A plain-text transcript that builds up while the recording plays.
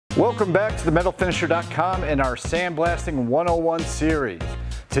Welcome back to the metalfinisher.com and our Sandblasting 101 series.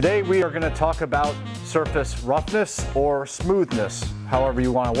 Today we are going to talk about surface roughness or smoothness, however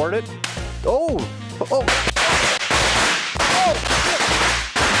you want to word it. Oh!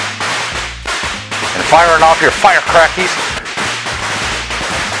 And firing off your firecrackies.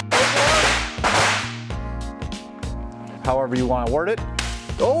 However you want to word it.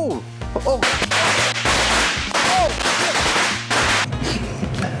 Oh!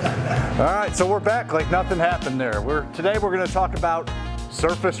 Alright, so we're back like nothing happened there. Today we're going to talk about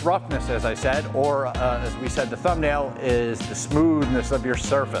surface roughness, as I said, or as we said, the thumbnail is the smoothness of your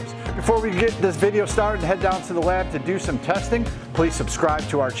surface. Before we get this video started and head down to the lab to do some testing, please subscribe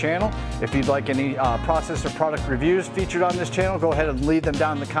to our channel. If you'd like any process or product reviews featured on this channel, go ahead and leave them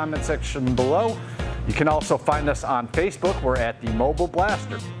down in the comment section below. You can also find us on Facebook. We're at the Mobile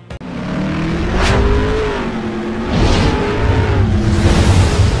Blaster.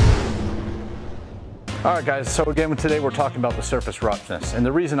 Alright guys, so again today we're talking about the surface roughness, and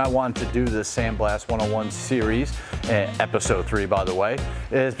the reason I wanted to do this Sandblast 101 series, episode 3 by the way,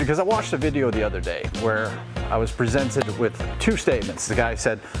 is because I watched a video the other day where I was presented with two statements. The guy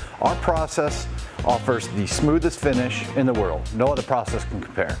said, our process offers the smoothest finish in the world. No other process can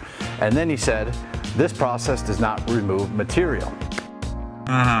compare. And then he said, this process does not remove material.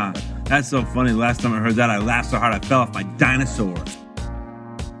 That's so funny. Last time I heard that, I laughed so hard I fell off my dinosaur.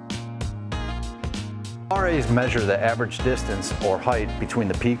 RAs measure the average distance or height between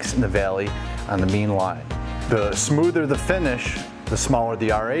the peaks and the valley on the mean line. The smoother the finish, the smaller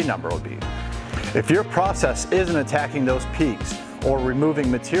the RA number will be. If your process isn't attacking those peaks or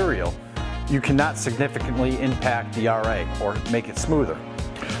removing material, you cannot significantly impact the RA or make it smoother.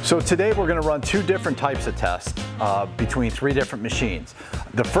 So today we're going to run two different types of tests between three different machines.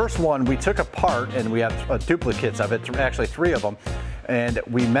 The first one we took apart, and we have duplicates of it, actually three of them, and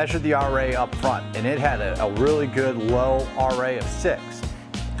we measured the RA up front, and it had a really good low RA of 6.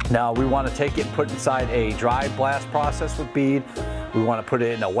 Now we want to take it and put inside a dry blast process with bead. We want to put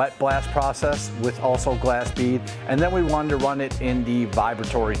it in a wet blast process with also glass bead, and then we wanted to run it in the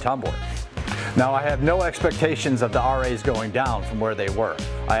vibratory tumbler. Now I have no expectations of the RAs going down from where they were.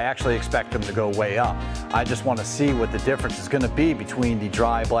 I actually expect them to go way up. I just want to see what the difference is going to be between the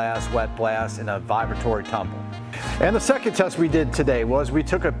dry blast, wet blast, and a vibratory tumble. And the second test we did today was we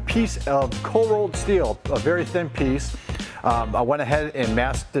took a piece of cold rolled steel, a very thin piece. I went ahead and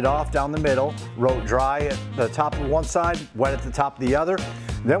masked it off down the middle, wrote dry at the top of one side, wet at the top of the other.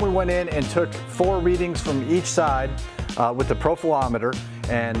 Then we went in and took 4 readings from each side with the profilometer,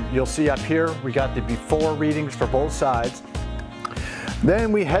 and you'll see up here we got the before readings for both sides.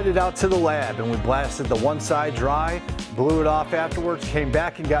 Then we headed out to the lab and we blasted the one side dry, blew it off afterwards, came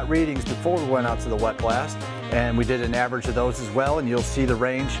back and got readings before we went out to the wet blast, and we did an average of those as well, and you'll see the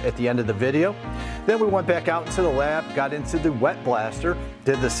range at the end of the video. Then we went back out into the lab, got into the wet blaster,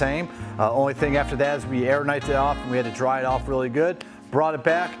 did the same. Only thing after that is we air knifed it off and we had to dry it off really good. Brought it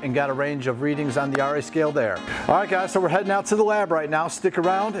back and got a range of readings on the RA scale there. Alright guys, so we're heading out to the lab right now. Stick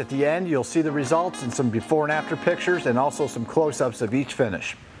around. At the end you'll see the results and some before and after pictures, and also some close-ups of each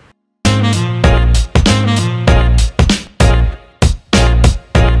finish.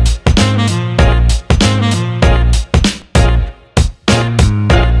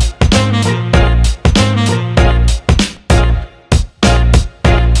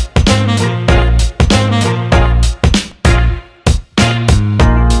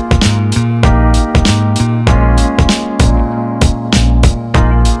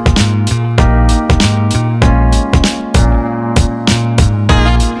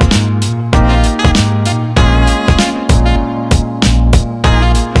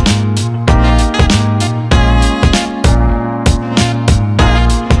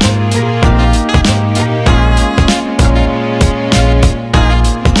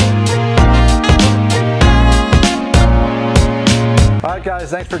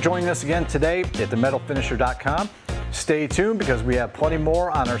 Guys, thanks for joining us again today at the metalfinisher.com. Stay tuned because we have plenty more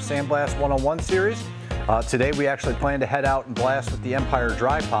on our Sandblast 101 series. Today we actually plan to head out and blast with the Empire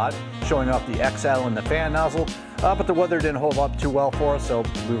dry pod, showing off the XL and the fan nozzle, but the weather didn't hold up too well for us, so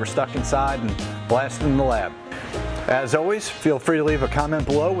we were stuck inside and blasting in the lab. As always, feel free to leave a comment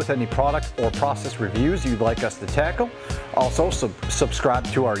below with any product or process reviews you'd like us to tackle. Also, subscribe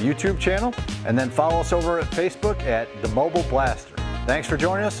to our YouTube channel, and then follow us over at Facebook at the Mobile Blaster. Thanks for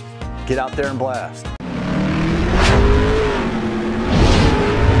joining us. Get out there and blast.